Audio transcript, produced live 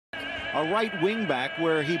a right wing back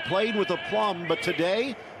where he played with aplomb, but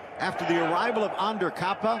today, after the arrival of Ander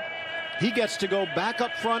Kappa, he gets to go back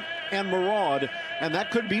up front and maraud, and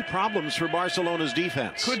that could be problems for Barcelona's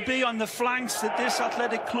defense. Could be on the flanks that this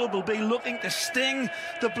Athletic club will be looking to sting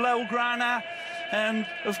the Blaugrana, and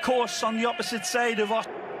of course on the opposite side of us,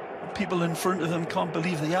 people in front of them can't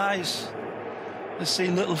believe the eyes. They see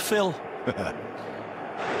little Phil.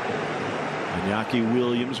 Iñaki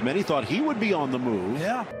Williams, many thought he would be on the move.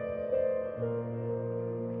 Yeah.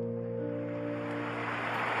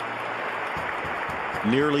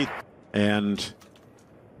 Nearly. And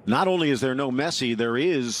not only is there no Messi, there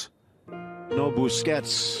is no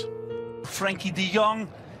Busquets. Frankie de Jong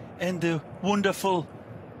and the wonderful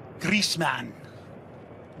Griezmann.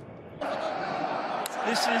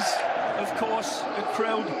 This is, of course, a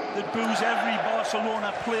crowd that boos every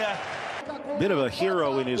Barcelona player. Bit of a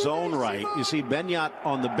hero in his own right. You see Beñat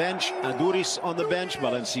on the bench, Arduriz on the bench,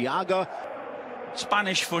 Balenciaga.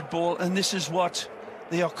 Spanish football, and this is what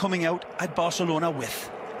they are coming out at Barcelona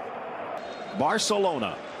with.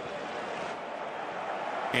 Barcelona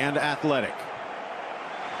and Athletic.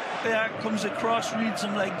 There comes across, reads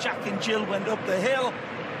him like Jack and Jill went up the hill,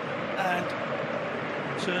 and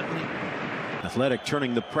certainly Athletic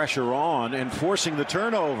turning the pressure on and forcing the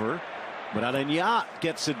turnover, but Aleñá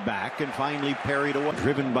gets it back and finally parried away.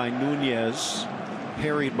 Driven by Nunez,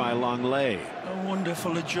 parried by Langley. A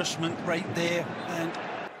wonderful adjustment right there, and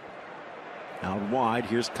out wide,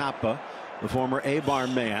 here's Kappa, the former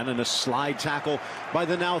Eibar man, and a slide tackle by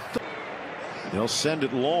the now they'll send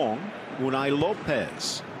it long. Unai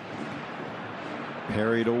Lopez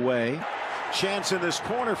parried away. Chance in this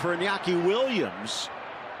corner for Iñaki Williams.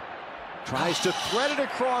 Tries to thread it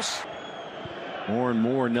across. More and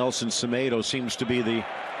more Nelson Semedo seems to be the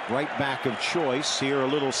right back of choice. Here a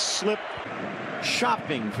little slip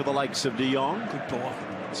shopping for the likes of de Jong. good ball.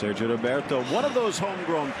 Sergio Roberto, one of those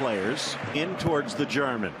homegrown players, in towards the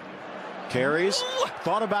German. Carries,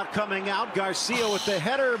 thought about coming out. Garcia with the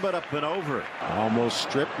header, but up and over. Almost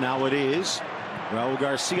stripped, now it is. Raul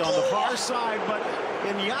Garcia on the far side, but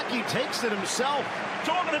Iñaki takes it himself.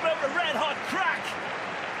 Talking about the red-hot crack.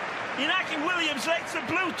 Iñaki Williams lights the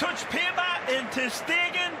blue touch paper, and Ter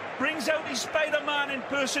Stegen brings out his Spider-Man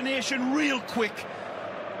impersonation real quick.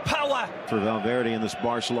 Power. For Valverde in this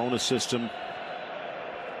Barcelona system.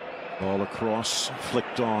 Ball across,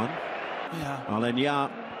 flicked on. Yeah. Aleñá,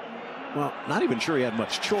 well, not even sure he had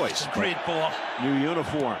much choice. Great ball. New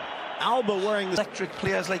uniform. Alba wearing the Electric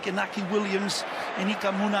players like Iñaki Williams and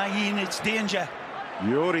Ika Munayin, it's danger.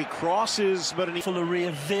 Yuri crosses, but Full array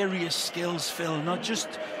of various skills, Phil. Not just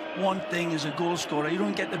one thing as a goal scorer. You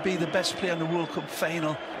don't get to be the best player in the World Cup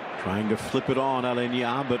final. trying to flip it on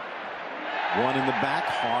Aleñá, but one in the back.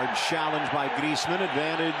 Hard challenge by Griezmann.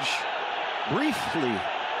 Advantage briefly,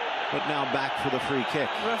 but now back for the free kick.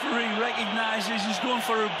 Referee recognises he's going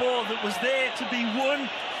for a ball that was there to be won,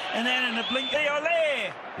 and then in a blink, they are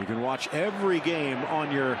there. You can watch every game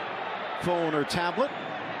on your phone or tablet.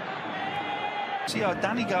 See how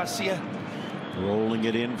Danny Garcia rolling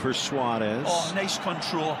it in for Suarez. Oh, nice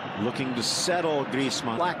control. Looking to settle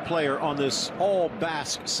Griezmann. Black player on this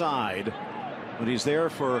all-Basque side, but he's there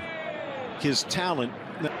for his talent.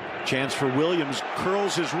 Chance for Williams,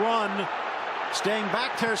 curls his run, staying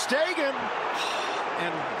back. Ter Stegen,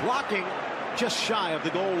 and blocking just shy of the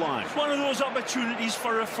goal line. It's one of those opportunities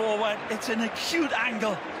for a forward. It's an acute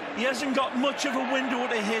angle. He hasn't got much of a window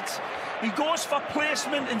to hit. He goes for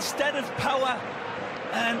placement instead of power,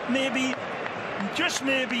 and maybe, just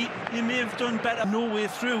maybe, he may have done better. No way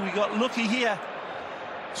through. We got lucky here.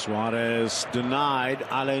 Suarez denied.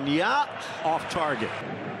 Aleñá off target.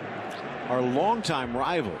 Our longtime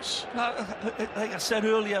rivals. Like I said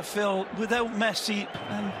earlier, Phil, without Messi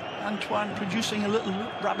and Antoine producing a little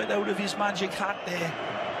rabbit out of his magic hat there.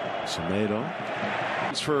 Semedo.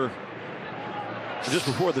 It's for just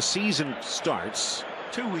before the season starts.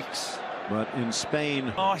 2 weeks. But in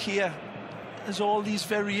Spain. Oh, here, there's all these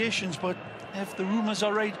variations, but if the rumours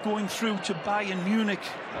are right, going through to Bayern Munich.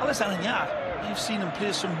 Aleñá, you've seen him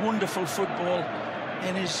play some wonderful football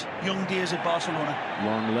in his young days at Barcelona.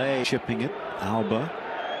 Langley chipping it. Alba.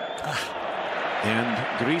 And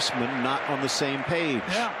Griezmann not on the same page.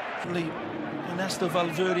 Yeah, Ernesto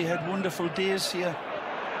Valverde had wonderful days here.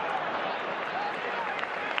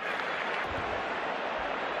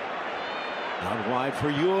 Out wide for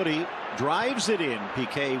Yuri. Drives it in.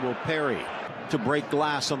 Piqué will parry to break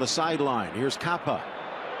glass on the sideline. Here's Kappa.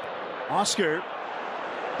 Oscar.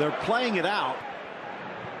 They're playing it out.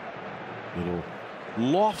 Little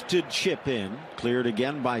lofted chip in. Cleared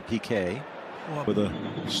again by Piqué. With a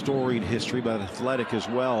storied history, but Athletic as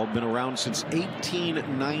well. Been around since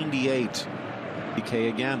 1898. PK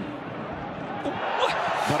again.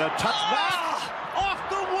 But a touchback off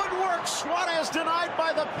the woodwork. Suarez denied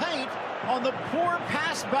by the paint on the poor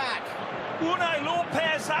pass back. Unai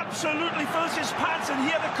Lopez absolutely fills his pants, and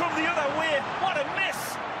here they come the other way. What a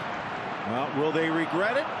miss. Well, will they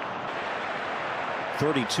regret it?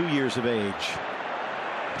 32 years of age.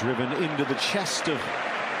 Driven into the chest of...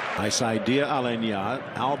 Nice idea, Alenya.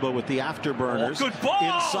 Alba with the afterburners. Oh, good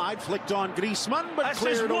ball. Inside, flicked on Griezmann, but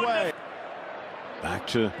cleared away. Back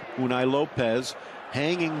to Unai Lopez.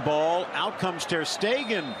 Hanging ball. Out comes Ter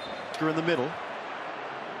Stegen. In the middle.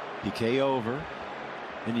 PK over.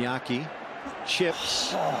 Iñaki.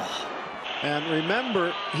 Chips. And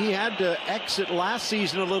remember, he had to exit last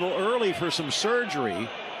season a little early for some surgery.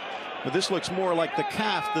 But this looks more like the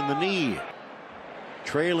calf than the knee.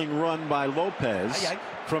 Trailing run by Lopez.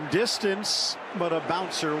 From distance, but a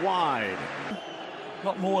bouncer wide. A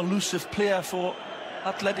lot more elusive player for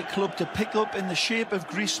Athletic Club to pick up in the shape of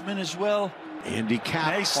Griezmann as well. Andy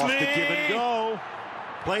Cap off the give and go.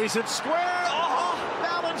 Plays it square. Oh,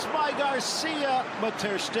 balanced by Garcia, but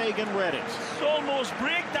Ter Stegen read it. It's almost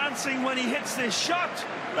breakdancing when he hits this shot.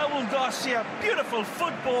 Raul Garcia, beautiful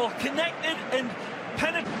football, connected and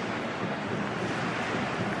penetrated.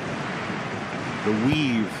 The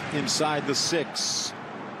weave inside the 6.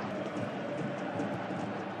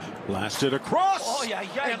 Blasted across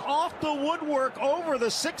and off the woodwork over the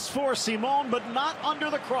 6'4" Simon, but not under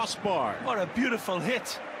the crossbar. What a beautiful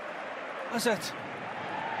hit. Was it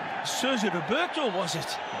Sergio Roberto, was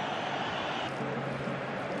it?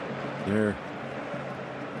 There,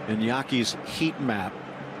 Iñaki's heat map.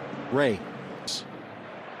 Ray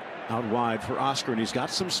out wide for Oscar, and he's got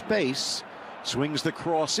some space. Swings the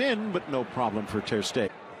cross in, but no problem for Ter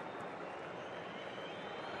Stegen.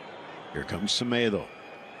 Here comes Semedo.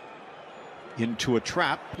 Into a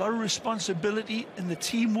trap. A lot of responsibility in the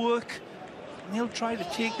teamwork. And they'll try to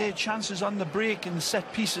take their chances on the break and the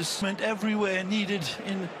set pieces. Everywhere needed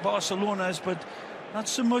in Barcelona's, but not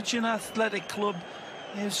so much in Athletic Club.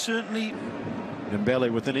 They've certainly...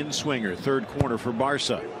 Dembele with an in-swinger. Third corner for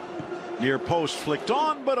Barca. Near post, flicked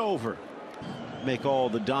on, but over. Make all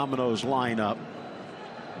the dominoes line up.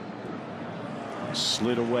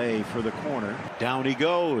 Slid away for the corner. Down he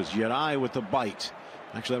goes. Geray with the bite.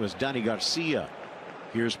 Actually, that was Dani Garcia.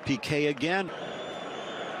 Here's PK again.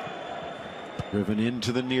 Driven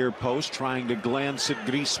into the near post, trying to glance at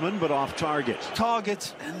Griezmann, but off target.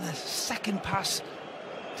 Target, and the second pass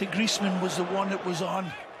to Griezmann was the one that was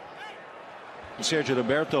on. Sergio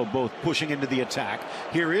Roberto both pushing into the attack.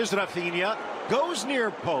 Here is Rafinha. Goes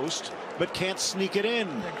near post, but can't sneak it in.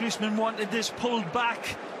 Griezmann wanted this pulled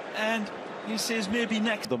back, and he says maybe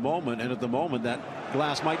next. The moment, and at the moment that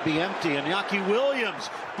glass might be empty. And Iñaki Williams,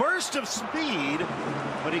 burst of speed,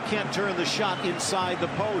 but he can't turn the shot inside the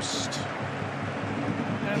post.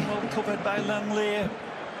 And well covered by Langley,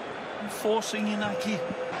 forcing Iñaki.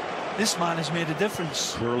 This man has made a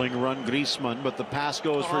difference. Curling run Griezmann, but the pass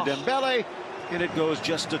goes for Dembele, and it goes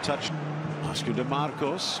just a touch. Oscar de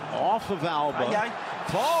Marcos off of Alba.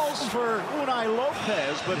 Falls for Unai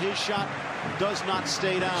Lopez, but his shot does not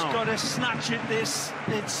stay down. He's got to snatch at this.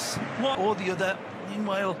 It's one or the other.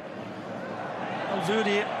 Meanwhile,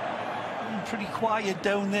 Valverde pretty quiet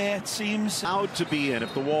down there, it seems. Out to be in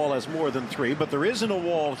if the wall has more than 3, but there isn't a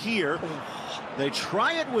wall here. They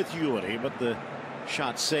try it with Yuri, but the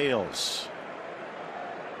shot sails.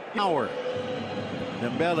 Power.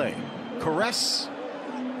 Dembele. Caress.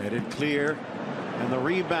 Headed clear. And the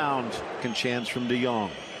rebound. Can chance from De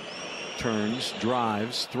Jong. Turns,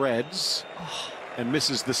 drives, threads, and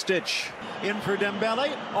misses the stitch. In for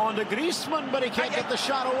Dembele, on to Griezmann, but he can't get the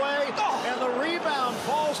shot away. And the rebound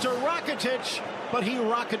falls to Rakitic, but he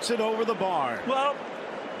rockets it over the bar. Well,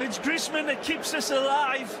 it's Griezmann that keeps us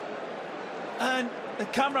alive, and the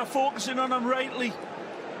camera focusing on him rightly.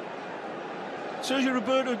 Sergio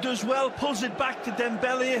Roberto does well, pulls it back to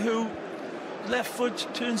Dembele, who left foot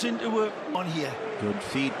turns into a on here. Good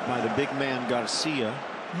feet by the big man Garcia.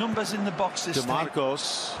 Numbers in the box this time.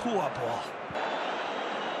 DeMarcos. Poor ball.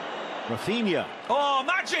 Rafinha. Oh,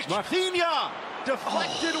 magic! Rafinha!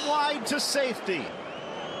 Deflected wide to safety.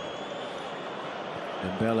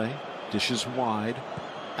 Dembele dishes wide.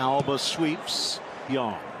 Alba sweeps.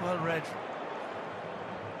 Young. Well read.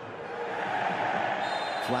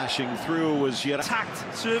 Flashing through was yet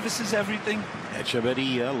Tact, services everything.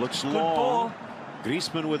 Echeverria looks Good long. Ball.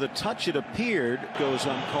 Griezmann with a touch, it appeared. Goes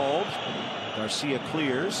uncalled. Garcia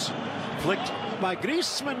clears. Flicked by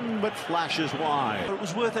Griezmann, but flashes wide. But it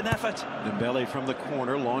was worth an effort. Dembele from the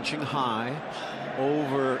corner, launching high.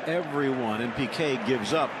 over everyone, and Piqué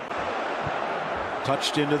gives up.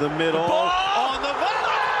 Touched into the middle.